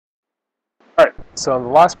So in the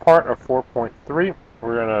last part of 4.3,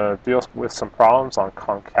 we're going to deal with some problems on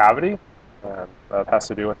concavity, and that has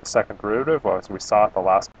to do with the second derivative, as we saw at the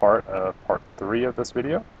last part of part 3 of this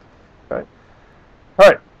video. Okay. All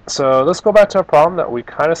right, so let's go back to a problem that we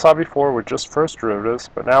kind of saw before with just first derivatives,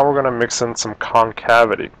 but now we're going to mix in some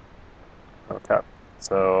concavity. Okay,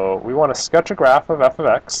 so we want to sketch a graph of f of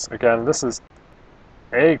x. Again, this is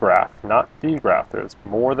a graph, not the graph. There's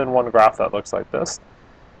more than one graph that looks like this,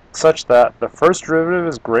 such that the first derivative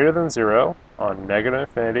is greater than 0 on negative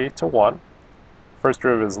infinity to 1. First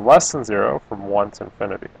derivative is less than 0 from 1 to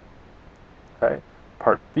infinity. Okay.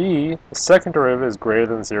 Part B, the second derivative is greater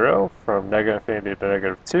than 0 from negative infinity to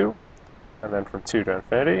negative 2, and then from 2 to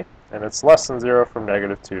infinity, and it's less than 0 from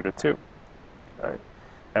negative 2 to 2. Okay.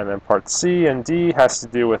 And then part C and D has to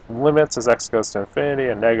do with limits as x goes to infinity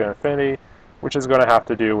and negative infinity, which is going to have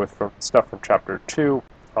to do with stuff from chapter 2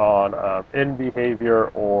 on end behavior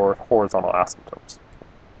or horizontal asymptotes.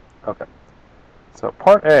 Okay, so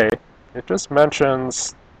part A, it just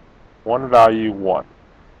mentions one value 1.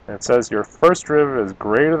 And it says your first derivative is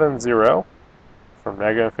greater than 0 from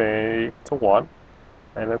negative infinity to 1,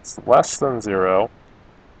 and it's less than 0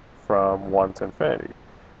 from 1 to infinity,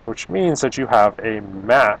 which means that you have a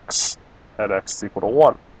max at x is equal to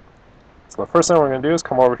 1. So the first thing we're going to do is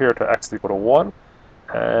come over here to x is equal to 1,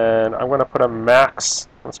 and I'm going to put a max,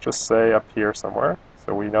 let's just say up here somewhere,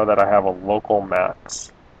 so we know that I have a local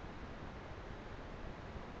max.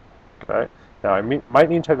 Okay. Now I might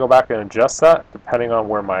need to go back and adjust that depending on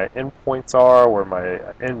where my endpoints are, where my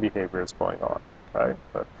end behavior is going on. Okay.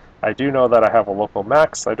 But I do know that I have a local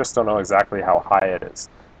max, I just don't know exactly how high it is.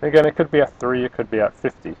 And again, it could be at 3, it could be at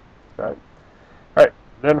 50. Okay. Alright,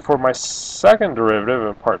 then for my second derivative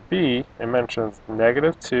in part B, it mentions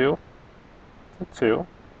negative 2 to 2.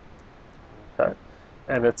 Okay.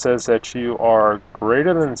 And it says that you are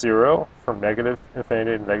greater than 0 from negative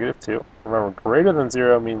infinity to negative 2. Remember, greater than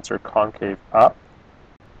 0 means you're concave up.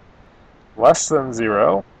 Less than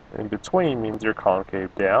 0, in between, means you're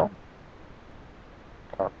concave down.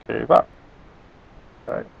 Concave up.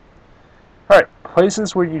 Okay. Alright,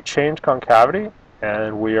 places where you change concavity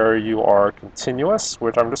and where you are continuous,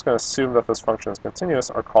 which I'm just going to assume that this function is continuous,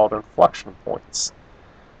 are called inflection points.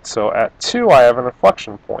 So at 2, I have an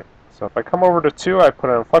inflection point. So if I come over to 2, I put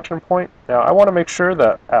an inflection point. Now I want to make sure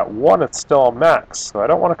that at 1 it's still a max. So I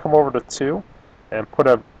don't want to come over to 2 and put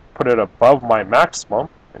it above my maximum.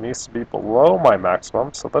 It needs to be below my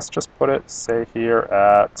maximum. So let's just put it, say, here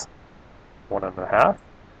at 1.5.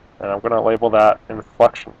 And I'm going to label that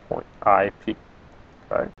inflection point, IP.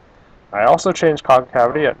 Okay. I also changed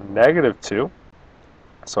concavity at negative 2.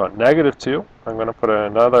 So at negative 2, I'm going to put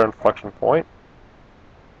another inflection point.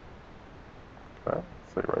 Okay.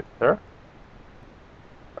 So right there.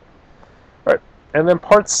 Right. And then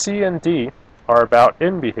parts C and D are about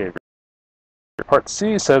end behavior. Part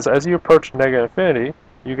C says as you approach negative infinity,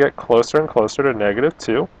 you get closer and closer to negative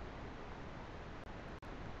 2.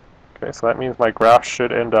 Okay, so that means my graph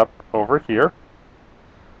should end up over here,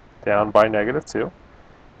 down by negative 2.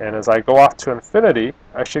 And as I go off to infinity,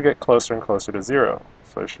 I should get closer and closer to 0.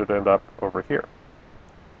 So I should end up over here.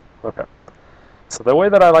 Okay. So the way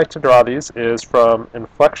that I like to draw these is from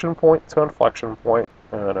inflection point to inflection point,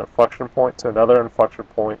 and then inflection point to another inflection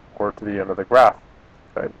point, or to the end of the graph.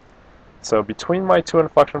 Okay. So between my two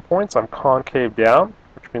inflection points, I'm concave down,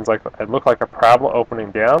 which means like I look like a parabola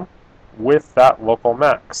opening down with that local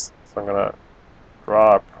max. So I'm going to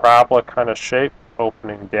draw a parabola kind of shape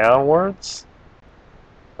opening downwards,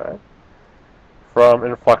 okay, from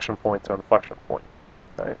inflection point to inflection point.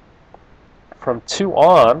 Okay. From 2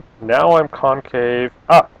 on, now I'm concave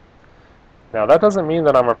up. Now that doesn't mean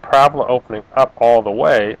that I'm a parabola opening up all the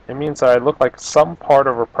way. It means that I look like some part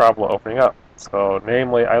of a parabola opening up. So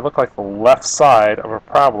namely, I look like the left side of a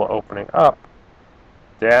parabola opening up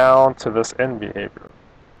down to this end behavior.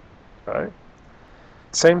 Okay.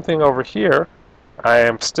 Same thing over here. I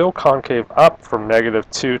am still concave up from negative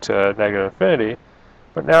 2 to negative infinity,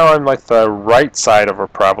 but now I'm like the right side of a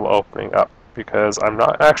parabola opening up, because I'm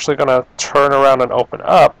not actually going to turn around and open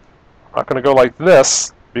up. I'm not going to go like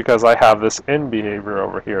this, because I have this end behavior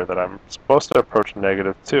over here that I'm supposed to approach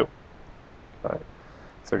negative 2. Okay.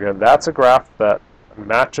 So again, that's a graph that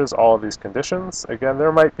matches all of these conditions. Again,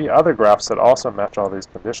 there might be other graphs that also match all these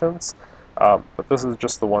conditions, but this is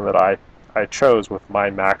just the one that I chose with my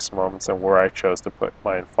maximums and where I chose to put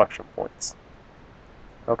my inflection points.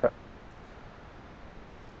 Okay.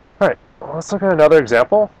 Alright, well, let's look at another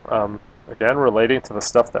example, again relating to the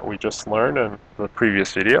stuff that we just learned in the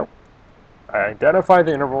previous video. I identify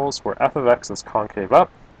the intervals where f of x is concave up,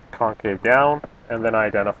 concave down, and then I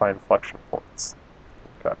identify inflection points.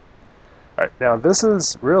 Okay. Alright, now this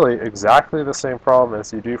is really exactly the same problem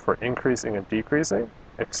as you do for increasing and decreasing,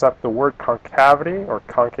 except the word concavity or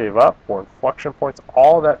concave up or inflection points,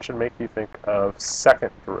 all that should make you think of second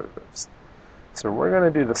derivatives. So we're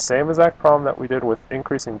going to do the same exact problem that we did with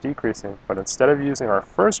increasing, decreasing, but instead of using our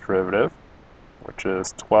first derivative, which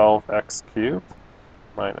is 12x cubed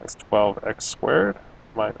minus 12x squared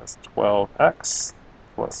minus 12x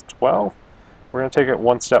plus 12, we're going to take it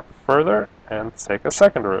one step further and take a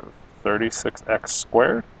second derivative. 36x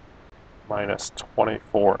squared minus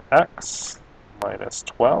 24x minus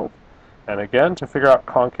 12. And again, to figure out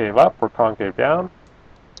concave up or concave down,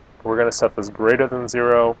 we're going to set this greater than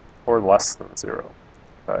 0 or less than 0.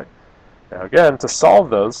 Okay? Now again, to solve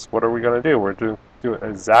those, what are we going to do? We're doing it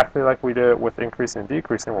exactly like we did with increasing and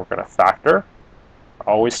decreasing. We're going to factor.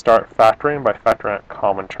 Always start factoring by factoring out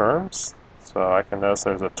common terms. So I can notice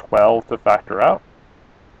there's a 12 to factor out.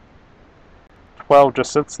 12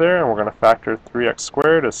 just sits there, and we're going to factor 3x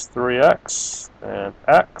squared as 3x and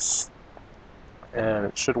x. And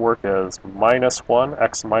it should work as minus 1,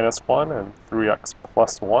 x minus 1, and 3x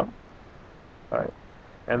plus 1. Right.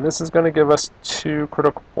 And this is going to give us two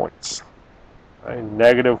critical points. Right.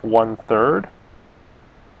 Negative 1/3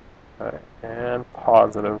 and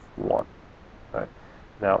positive 1. Right.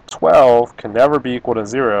 Now 12 can never be equal to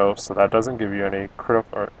 0, so that doesn't give you any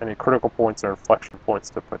critical points or inflection points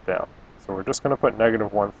to put down. So we're just going to put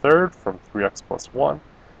negative 1/3 from 3x plus 1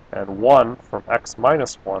 and 1 from x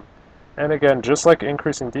minus 1. And again, just like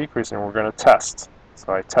increasing, decreasing, we're going to test.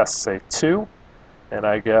 So I test, say, 2, and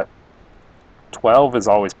I get 12 is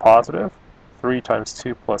always positive. 3 times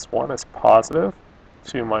 2 plus 1 is positive.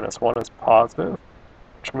 2 minus 1 is positive,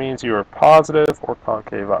 which means you are positive or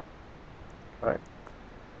concave up. Right?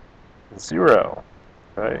 0,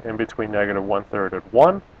 right? In between negative 1/3 and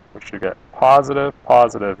 1, we should get positive,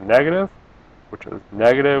 positive, negative, which is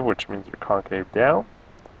negative, which means you're concave down.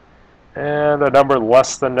 And a number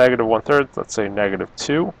less than negative 1/3, let's say negative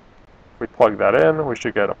 2. If we plug that in, we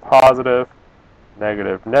should get a positive,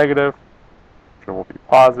 negative, negative, which will be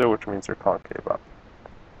positive, which means you're concave up.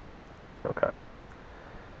 Okay.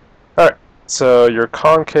 Alright, so you're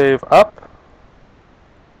concave up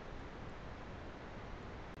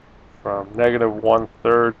from negative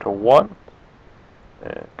 1/3 to 1,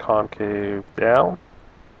 and concave down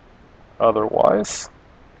otherwise.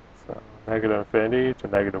 So negative infinity to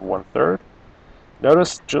negative 1/3.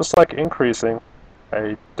 Notice, just like increasing,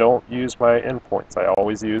 I don't use my endpoints. I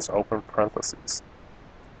always use open parentheses.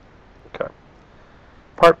 Okay.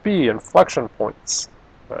 Part B, inflection points.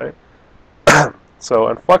 Right? So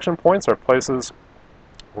inflection points are places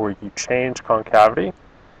where you change concavity.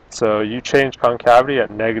 So you change concavity at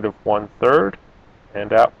negative 1/3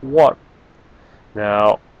 and at 1.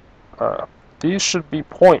 Now, these should be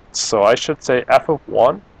points. So I should say f of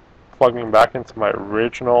 1, plugging back into my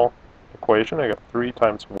original equation. I got 3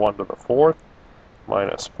 times 1 to the 4th,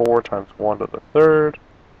 minus 4 times 1 to the 3rd,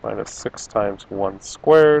 minus 6 times 1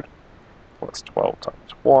 squared, plus 12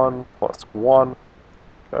 times 1, plus 1.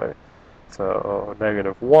 Okay, so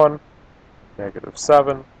negative 1, negative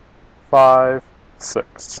 7, 5,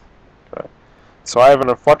 6. Okay. So I have an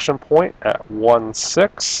inflection point at 1,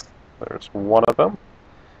 6. There's one of them.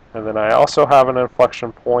 And then I also have an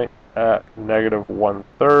inflection point at negative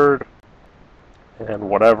 1/3 and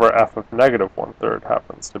whatever f of negative 1/3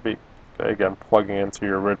 happens to be. Okay, again, plugging into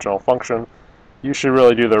your original function. You should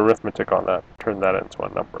really do the arithmetic on that, turn that into a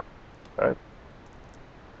number. Okay.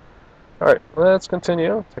 Alright, let's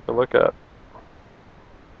continue. Take a look at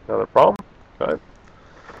another problem. Okay.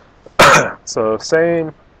 So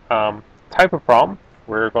same type of problem.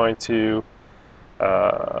 We're going to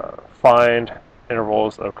find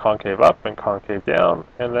intervals of concave up and concave down,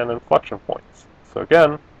 and then inflection points. So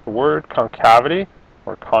again, the word concavity,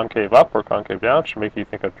 or concave up or concave down, should make you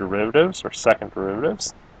think of derivatives or second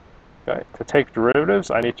derivatives. Okay. To take derivatives,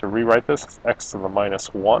 I need to rewrite this as x to the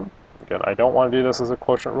minus 1. Again, I don't want to do this as a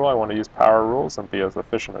quotient rule. I want to use power rules and be as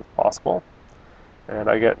efficient as possible. And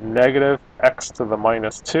I get negative x to the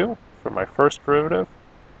minus 2 for my first derivative.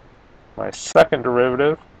 My second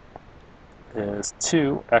derivative is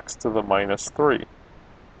 2x to the minus 3,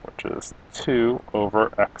 which is 2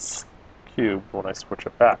 over x cubed when I switch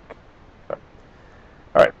it back. Okay.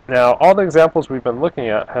 Alright, now all the examples we've been looking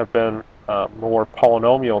at have been more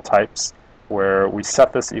polynomial types where we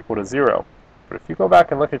set this equal to 0. But if you go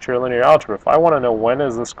back and look at your linear algebra, if I want to know when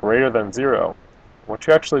is this greater than 0, what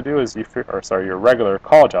you actually do is your regular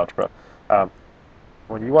college algebra,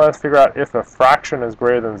 when you want to figure out if a fraction is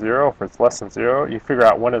greater than 0, if it's less than 0, you figure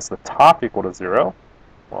out when is the top equal to 0.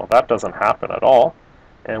 Well, that doesn't happen at all.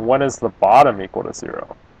 And when is the bottom equal to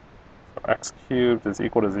 0? So x cubed is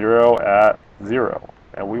equal to 0 at 0.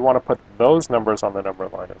 And we want to put those numbers on the number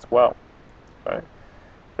line as well. Okay?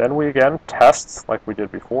 Then we again test, like we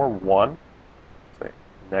did before, 1, say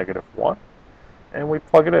 -1, and we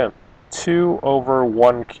plug it in. 2 over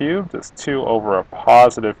 1 cubed is 2 over a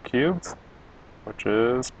positive cubed, which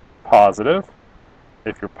is positive.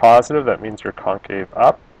 If you're positive, that means you're concave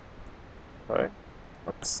up. Right?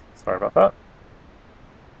 Oops, sorry about that.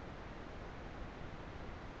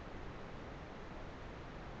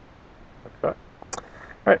 Okay.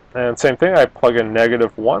 Alright, and same thing, I plug in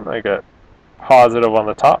 -1, I get positive on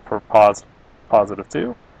the top for positive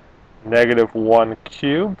 2. -1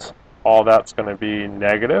 cubed, all that's going to be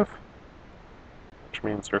negative, which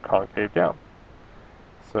means you're concave down.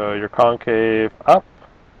 So you're concave up,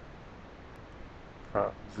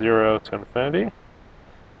 0 to infinity,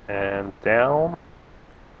 and down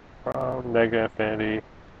from -infinity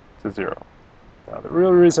to 0. Now, the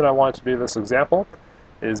real reason I wanted to do this example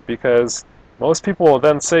is because most people will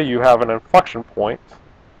then say you have an inflection point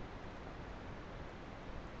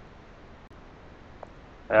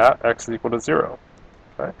at x is equal to 0.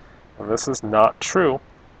 Okay? And this is not true.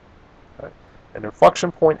 Okay? An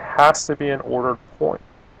inflection point has to be an ordered point.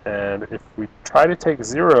 And if we try to take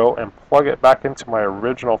 0 and plug it back into my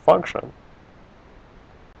original function,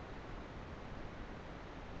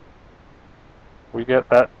 we get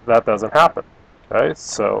that doesn't happen. Okay?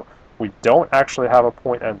 So we don't actually have a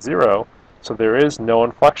point at 0, so there is no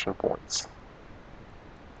inflection points.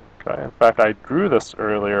 Okay? In fact, I drew this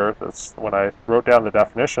earlier. When I wrote down the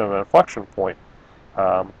definition of an inflection point.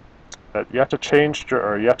 That you have to change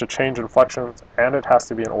inflections, and it has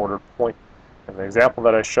to be an ordered point. And the example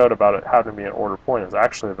that I showed about it having to be an ordered point is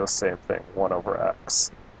actually the same thing, 1 over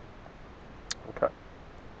x. Okay.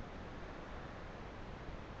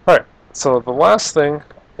 All right. So the last thing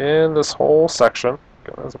in this whole section,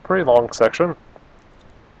 it's a pretty long section,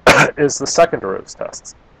 is the second derivative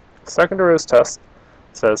test. The second derivative test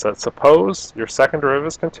says that suppose your second derivative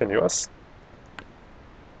is continuous,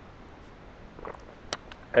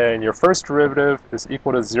 and your first derivative is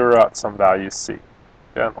equal to 0 at some value c.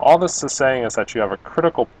 Again, all this is saying is that you have a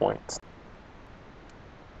critical point.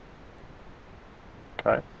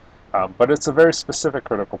 Okay, but it's a very specific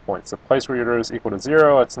critical point. It's a place where your derivative is equal to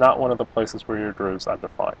 0. It's not one of the places where your derivative is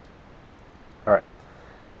undefined. All right.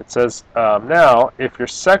 It says now, if your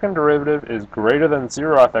second derivative is greater than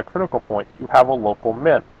 0 at that critical point, you have a local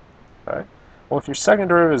min. Okay. Well, if your second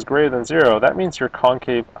derivative is greater than 0, that means you're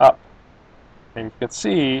concave up. And you can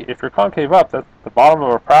see, if you're concave up, that the bottom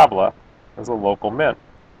of a parabola is a local min.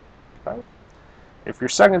 Okay? If your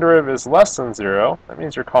second derivative is less than 0, that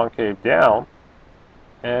means you're concave down.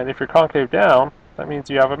 And if you're concave down, that means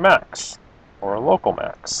you have a max, or a local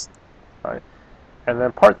max. Right? And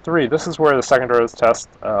then part 3, this is where the second derivative test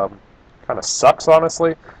kind of sucks,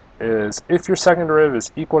 honestly, is if your second derivative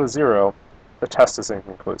is equal to 0, the test is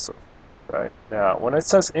inconclusive. Right? Now, when it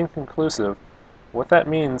says inconclusive, what that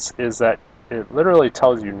means is that it literally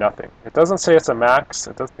tells you nothing. It doesn't say it's a max.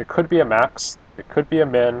 It could be a max. It could be a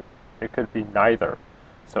min. It could be neither.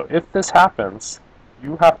 So if this happens,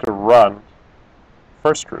 you have to run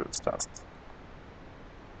first derivative test.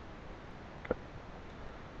 Okay.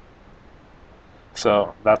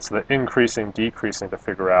 So that's the increasing, decreasing to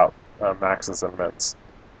figure out maxes and mins.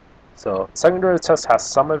 So second derivative test has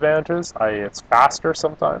some advantages, i.e. it's faster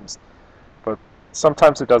sometimes, but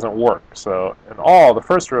sometimes it doesn't work. So in all, the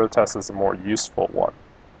first derivative test is a more useful one.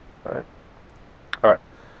 Right? All right.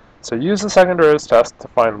 So use the second derivative test to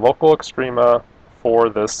find local extrema for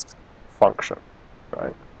this function.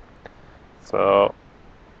 Right? So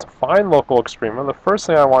to find local extrema, the first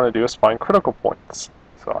thing I want to do is find critical points.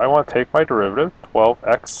 So I want to take my derivative,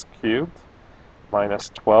 12x cubed minus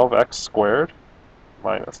 12x squared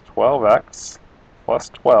minus 12x plus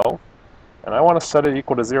 12, and I want to set it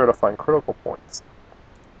equal to 0 to find critical points.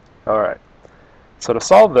 Alright, so to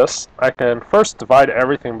solve this, I can first divide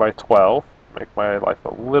everything by 12, make my life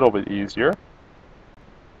a little bit easier.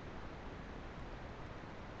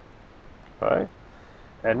 Okay.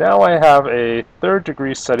 And now I have a third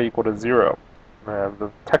degree set equal to 0. And the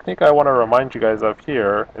technique I want to remind you guys of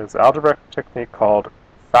here is the algebraic technique called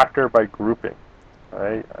factor by grouping.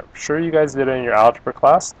 Right? I'm sure you guys did it in your algebra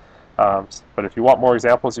class, but if you want more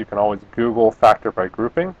examples, you can always Google factor by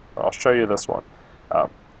grouping. I'll show you this one.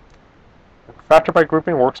 Factor by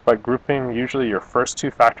grouping works by grouping usually your first two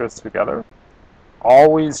factors together.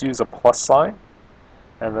 Always use a plus sign,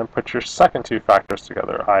 and then put your second two factors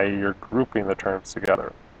together, i.e. you're grouping the terms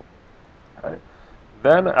together. Okay.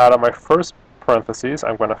 Then out of my first parentheses,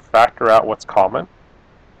 I'm going to factor out what's common,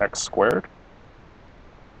 x squared.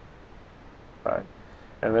 Okay.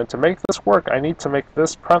 And then to make this work, I need to make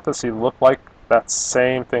this parenthesis look like that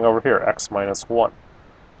same thing over here, x minus 1.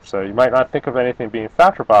 So you might not think of anything being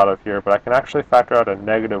factorable out of here, but I can actually factor out a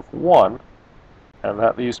negative 1, and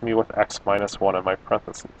that leaves me with x minus 1 in my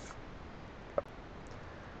parentheses.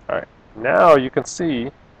 Alright, now you can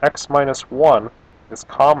see x minus 1 is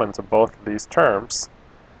common to both of these terms,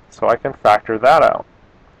 so I can factor that out.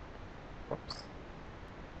 Whoops.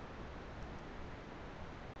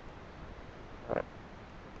 Alright.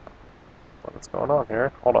 What is going on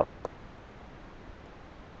here? Hold on.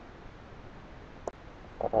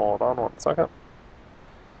 Hold on 1 second.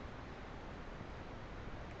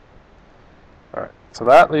 Alright, so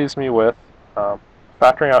that leaves me with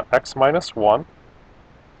factoring out x minus 1,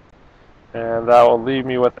 and that will leave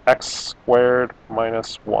me with x squared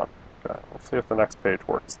minus 1. Okay, let's see if the next page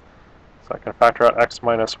works. So I can factor out x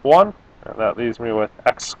minus 1, and that leaves me with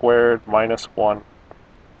x squared minus 1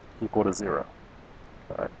 equal to 0.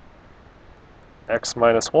 Okay. X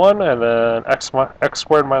minus 1, and then x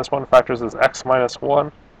squared minus 1 factors as x minus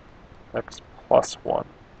 1, x plus 1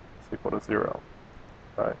 is equal to 0.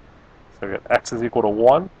 Okay. So we get x is equal to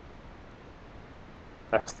 1,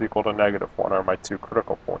 x is equal to negative 1 are my two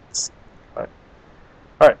critical points. Okay.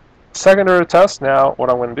 Alright, second derivative test. Now what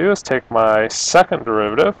I'm going to do is take my second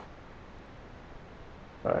derivative.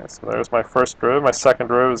 Alright, so there's my first derivative. My second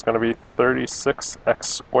derivative is going to be 36x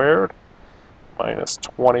squared minus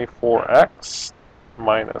 24x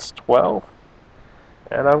minus 12.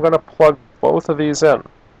 And I'm going to plug both of these in.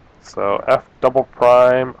 So f double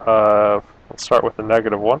prime of, let's start with the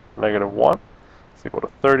negative 1. Negative 1 is equal to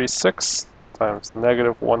 36 times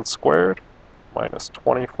negative 1 squared minus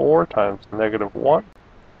 24 times negative 1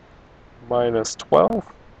 minus 12.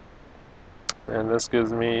 And this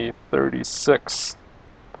gives me 36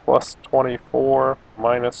 plus 24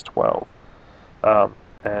 minus 12.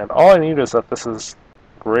 And all I need is that this is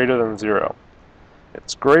greater than 0.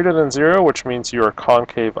 It's greater than 0, which means you are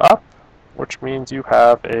concave up, which means you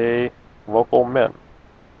have a local min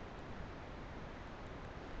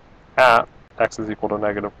at x is equal to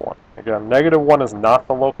negative 1. Again, negative 1 is not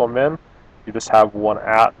the local min. You just have one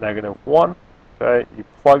at negative 1. Okay? You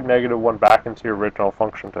plug negative 1 back into your original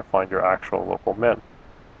function to find your actual local min.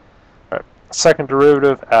 All right. Second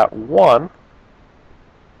derivative at 1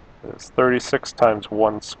 is 36 times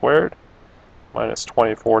 1 squared minus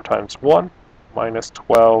 24 times 1 minus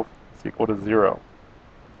 12 is equal to 0.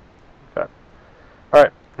 Okay. All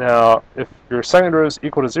right. Now, if your second derivative is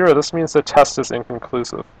equal to 0, this means the test is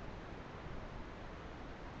inconclusive.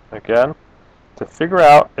 Again, to figure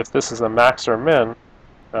out if this is a max or min,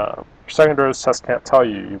 your second derivative test can't tell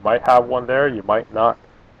you. You might have one there, you might not.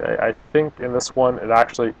 Okay? I think in this one it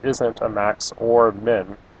actually isn't a max or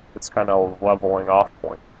min. It's kind of a leveling off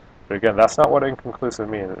point. But again, that's not what inconclusive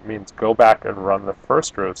means. It means go back and run the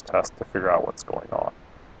first derivative test to figure out what's going on.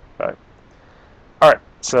 Okay. Alright,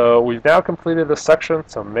 so we've now completed this section,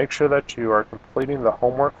 so make sure that you are completing the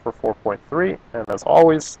homework for 4.3, and as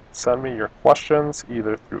always, send me your questions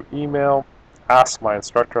either through email, ask my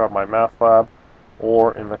instructor on my math lab,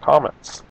 or in the comments.